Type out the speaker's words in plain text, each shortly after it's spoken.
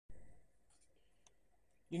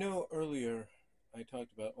Earlier I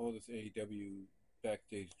talked about all this AEW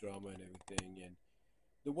backstage drama and everything, and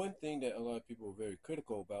the one thing that a lot of people were very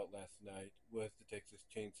critical about last night was the Texas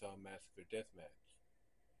Chainsaw Massacre death match.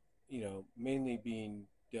 Mainly being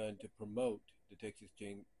done to promote the Texas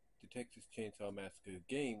Chainsaw Massacre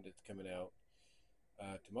game that's coming out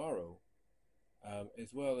tomorrow,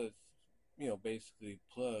 as well as basically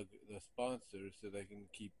plug the sponsors so they can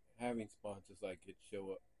keep having sponsors like it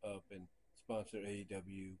show up and sponsor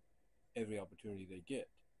AEW every opportunity they get.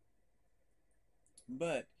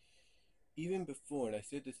 But even before, and I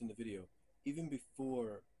said this in the video, even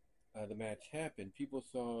before the match happened, people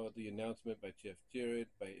saw the announcement by Jeff Jarrett,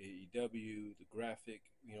 by AEW, the graphic,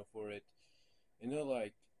 for it, and they're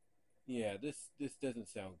like, "Yeah, this doesn't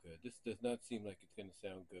sound good. This does not seem like it's going to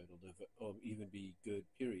sound good or even be good.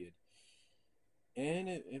 Period." And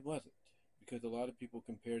it wasn't, because a lot of people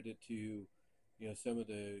compared it to, some of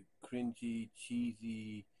the cringy,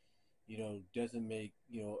 cheesy, doesn't make,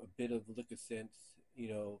 a bit of lick of sense,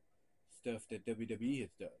 stuff that WWE has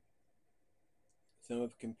done. Some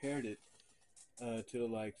have compared it to the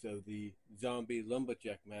likes of the zombie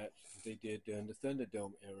lumberjack match they did during the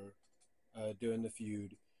Thunderdome era, during the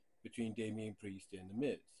feud between Damian Priest and The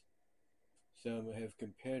Miz. Some have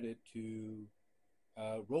compared it to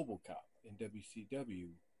RoboCop in WCW,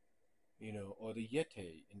 or the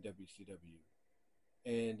Yeti in WCW.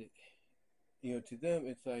 And, to them,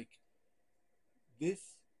 it's like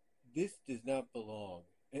this this does not belong.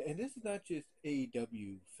 And this is not just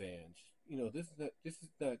AEW fans. This is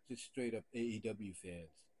not just straight up AEW fans.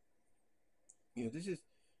 This is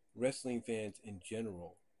wrestling fans in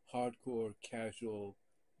general, hardcore, casual,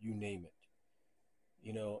 you name it.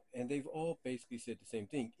 And they've all basically said the same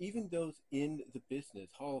thing. Even those in the business,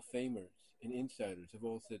 Hall of Famers and insiders, have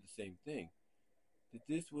all said the same thing, that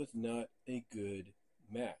this was not a good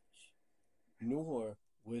match, nor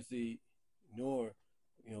was the nor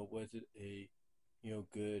was it a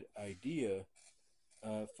good idea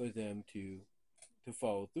for them to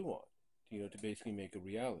follow through on, to basically make a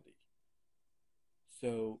reality.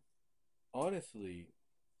 So honestly,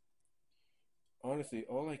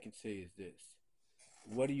 all I can say is this: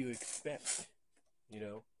 what do you expect? You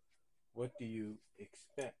know, what do you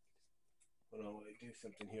expect? Hold on, I do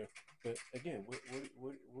something here. But again, what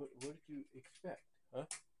did you expect? Huh?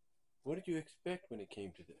 What did you expect when it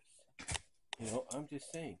came to this? I'm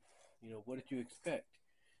just saying. What did you expect?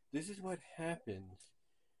 This is what happens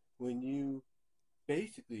when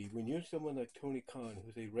when you're someone like Tony Khan,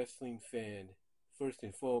 who's a wrestling fan first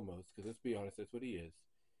and foremost, because let's be honest, that's what he is,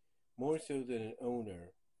 more so than an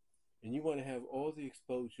owner, and you want to have all the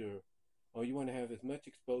exposure, or you want to have as much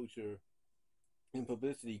exposure and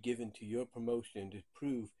publicity given to your promotion to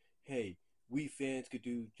prove, hey, we fans could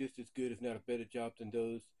do just as good, if not a better job than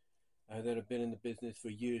those that have been in the business for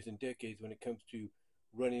years and decades when it comes to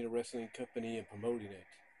running a wrestling company and promoting it.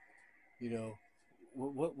 You know,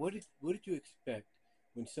 what did you expect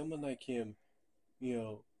when someone like him, you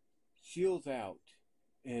know, shields out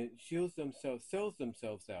and sells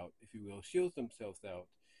themselves out, if you will, shields themselves out,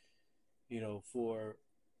 for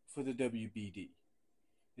the WBD,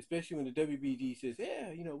 especially when the WBD says,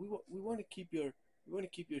 yeah, we want to keep your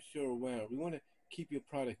show around, we want to keep your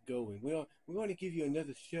product going, we want to give you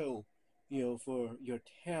another show, for your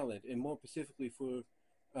talent, and more specifically for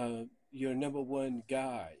your number one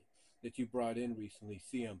guy that you brought in recently,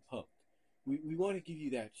 CM Punk. We want to give you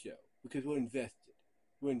that show because we're invested.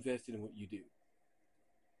 We're invested in what you do.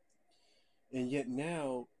 And yet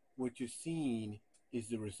now, what you're seeing is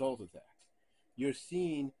the result of that. You're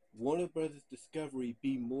seeing Warner Brothers Discovery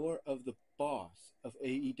be more of the boss of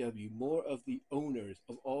AEW, more of the owners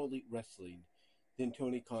of All Elite Wrestling than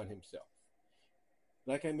Tony Khan himself.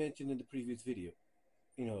 Like I mentioned in the previous video,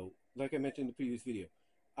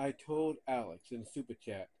 I told Alex in the super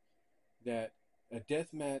chat that a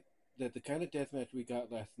death match, that the kind of death match we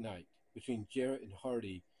got last night between Jarrett and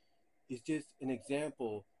Hardy is just an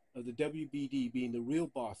example of the WBD being the real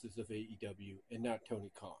bosses of AEW and not Tony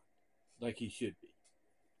Khan, like he should be.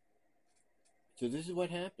 So this is what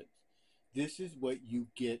happens. This is what you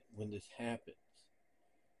get when this happens.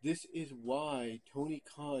 This is why Tony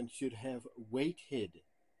Khan should have waited.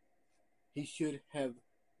 He should have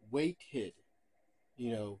waited,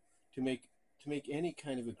 to make any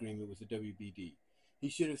kind of agreement with the WBD. He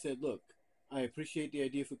should have said, "Look, I appreciate the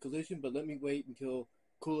idea for Collision, but let me wait until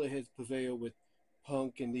cooler heads prevail with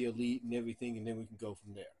Punk and the Elite and everything, and then we can go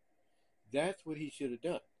from there." That's what he should have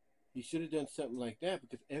done. He should have done something like that,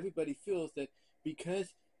 because everybody feels that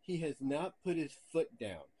because he has not put his foot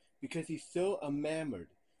down, because he's so enamored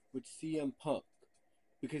with CM Punk,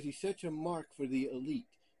 because he's such a mark for the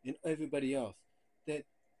Elite and everybody else, that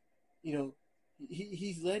you know,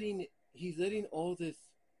 he's letting all this,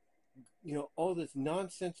 all this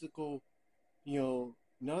nonsensical, non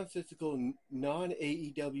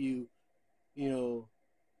AEW, you know,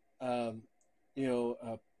 um, you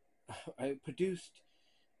know, I produced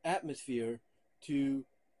atmosphere to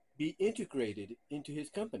be integrated into his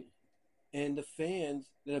company. And the fans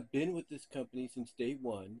that have been with this company since day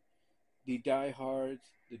one, the diehards,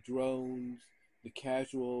 the drones, the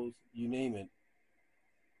casuals, you name it,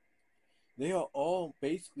 they are all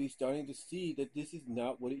basically starting to see that this is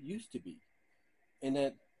not what it used to be. And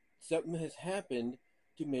that something has happened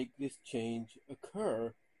to make this change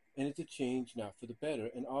occur, and it's a change not for the better.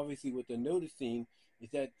 And obviously, what they're noticing is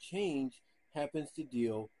that change happens to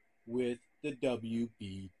deal with the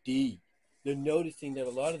WBD. They're noticing that a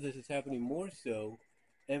lot of this is happening more so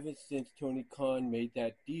ever since Tony Khan made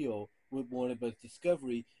that deal with Warner Bros.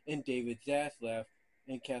 Discovery and David Zaslav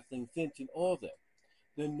and Kathleen Finch and all of them.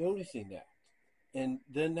 They're noticing that, and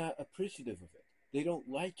they're not appreciative of it. They don't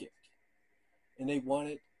like it, and they want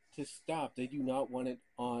it to stop. They do not want it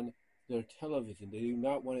on their television. They do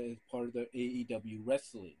not want it as part of their AEW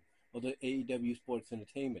wrestling or their AEW sports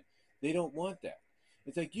entertainment. They don't want that.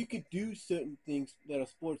 It's like you could do certain things that are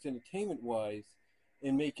sports entertainment wise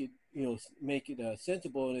and make it, make it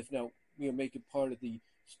sensible, and if not, make it part of the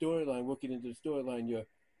storyline, working into the storyline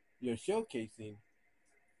you're showcasing,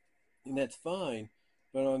 and that's fine.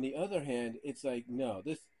 But on the other hand, it's like no,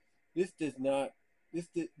 this does not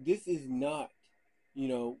this is not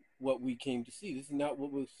what we came to see. This is not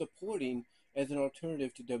what we're supporting as an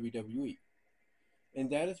alternative to WWE, and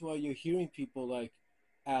that is why you're hearing people like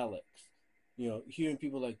Alex, hearing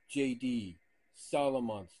people like JD,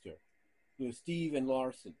 Solomonster, Steve and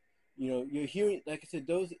Larson. You're hearing, like I said,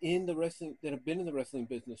 those in the wrestling that have been in the wrestling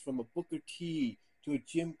business, from a Booker T to a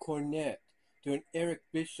Jim Cornette to an Eric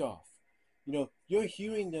Bischoff. You're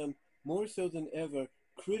hearing them more so than ever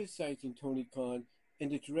criticizing Tony Khan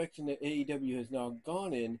and the direction that AEW has now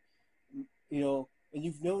gone in. And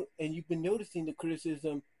you've been noticing the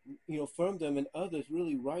criticism, from them and others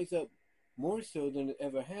really rise up more so than it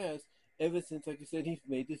ever has, ever since, like I said, he's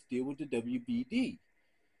made this deal with the WBD.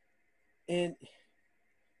 And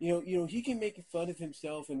he can make fun of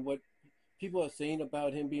himself and what people are saying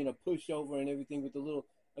about him being a pushover and everything, with the little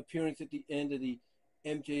appearance at the end of the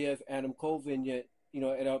MJF Adam Cole vignette,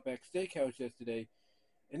 at Outback Steakhouse yesterday,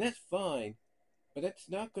 and that's fine. But that's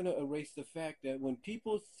not going to erase the fact that when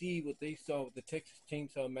people see what they saw with the Texas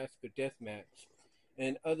Chainsaw Massacre death match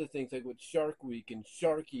and other things like with Shark Week and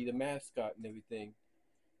Sharky the mascot and everything,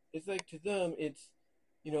 it's like, to them it's,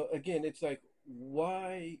 again, it's like,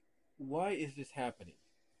 why is this happening?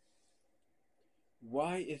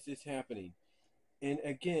 Why is this happening? And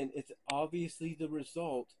again, it's obviously the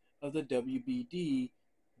result of the WBD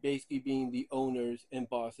basically being the owners and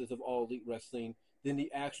bosses of All Elite Wrestling than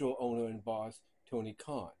the actual owner and boss, Tony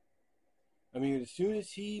Khan. I mean, as soon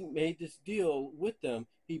as he made this deal with them,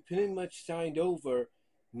 he pretty much signed over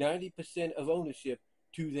 90% of ownership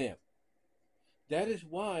to them. That is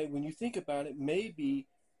why, when you think about it, maybe,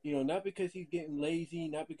 not because he's getting lazy,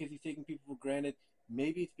 not because he's taking people for granted,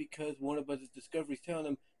 maybe it's because Warner Brothers Discovery is telling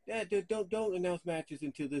him, yeah, don't announce matches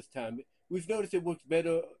until this time. We've noticed it works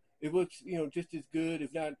better. It works, just as good,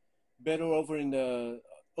 if not better, over in the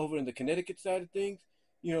Connecticut side of things.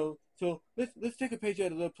 So let's take a page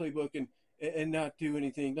out of the playbook and not do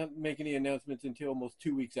anything, not make any announcements until almost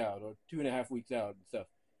 2 weeks out or 2.5 weeks out and stuff.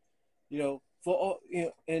 For all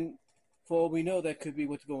and for all we know, that could be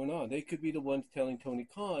what's going on. They could be the ones telling Tony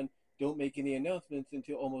Khan, don't make any announcements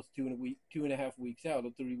until almost 2.5 weeks out,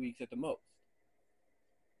 or 3 weeks at the most.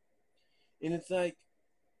 And it's like,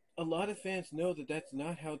 a lot of fans know that that's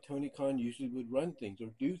not how Tony Khan usually would run things or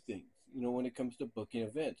do things. When it comes to booking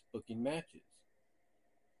events, booking matches,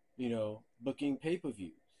 booking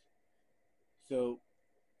pay-per-views. So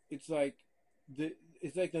it's like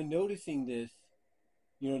they're noticing this.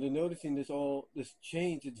 They're noticing this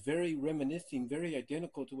change. It's very reminiscing, very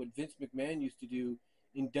identical to what Vince McMahon used to do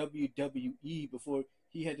in WWE before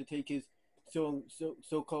he had to take his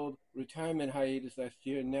so-called retirement hiatus last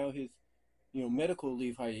year, and now his medical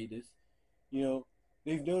leave hiatus.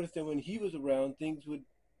 They've noticed that when he was around, things would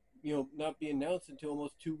not be announced until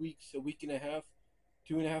almost 2 weeks, a week and a half,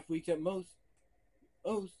 2.5 weeks at most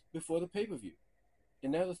before the pay-per-view.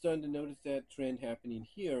 And now they're starting to notice that trend happening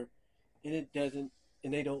here, and it doesn't,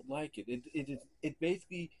 and they don't like it. It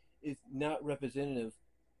basically is not representative,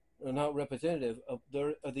 or not representative of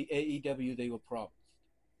the AEW they were promised.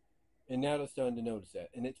 And now they're starting to notice that,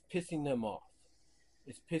 and it's pissing them off.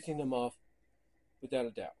 It's pissing them off without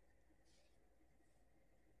a doubt.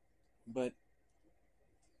 But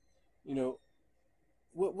you know,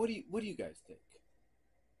 what do you guys think?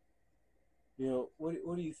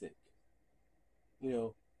 What do you think? You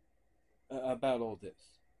know, about all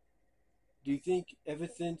this? Do you think ever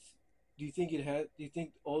since? Do you think it had? Do you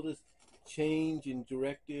think all this change in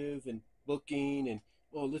directive and booking and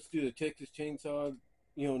let's do the Texas Chainsaw,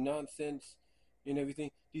 nonsense and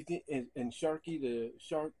everything? Do you think and Sharky the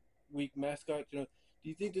Shark Week mascot? Do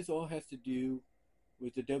you think this all has to do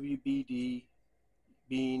with the WBD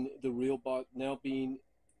being the real boss now, being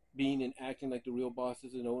and acting like the real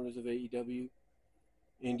bosses and owners of AEW?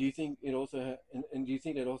 And do you think it also and do you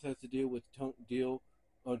think that also has to deal with deal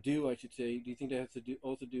or do I should say? Do you think that has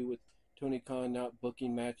to do with Tony Khan not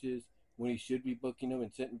booking matches when he should be booking them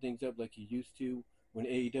and setting things up like he used to when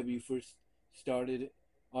AEW first started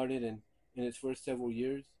in its first several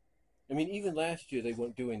years? I mean, even last year they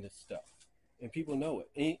weren't doing this stuff, and people know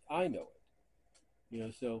it. I know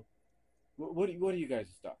it. So what are you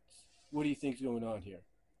guys' thoughts? What do you think's going on here?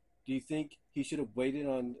 Do you think he should have waited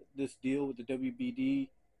on this deal with the WBD,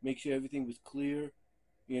 make sure everything was clear,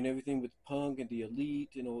 and everything with Punk and the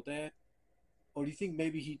Elite and all that? Or do you think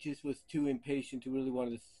maybe he just was too impatient to really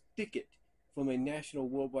want to stick it from a national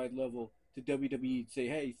worldwide level to WWE and say,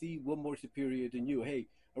 hey, see, we're more superior than you. Hey,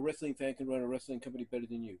 a wrestling fan can run a wrestling company better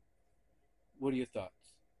than you. What are your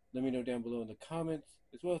thoughts? Let me know down below in the comments,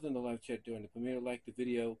 as well as in the live chat during the premiere. Like the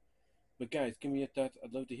video. But guys, give me your thoughts.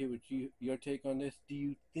 I'd love to hear your take on this. Do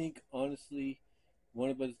you think honestly,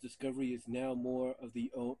 Warner Brothers Discovery is now more of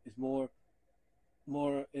the is more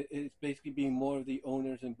it's basically being more of the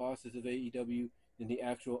owners and bosses of AEW than the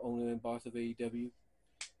actual owner and boss of AEW?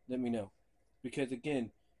 Let me know, because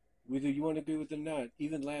again, whether you want to agree with it or not,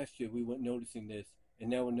 even last year we weren't noticing this,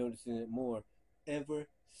 and now we're noticing it more ever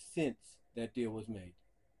since that deal was made.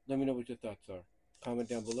 Let me know what your thoughts are. Comment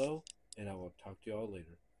down below, and I will talk to y'all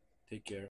later. Take care.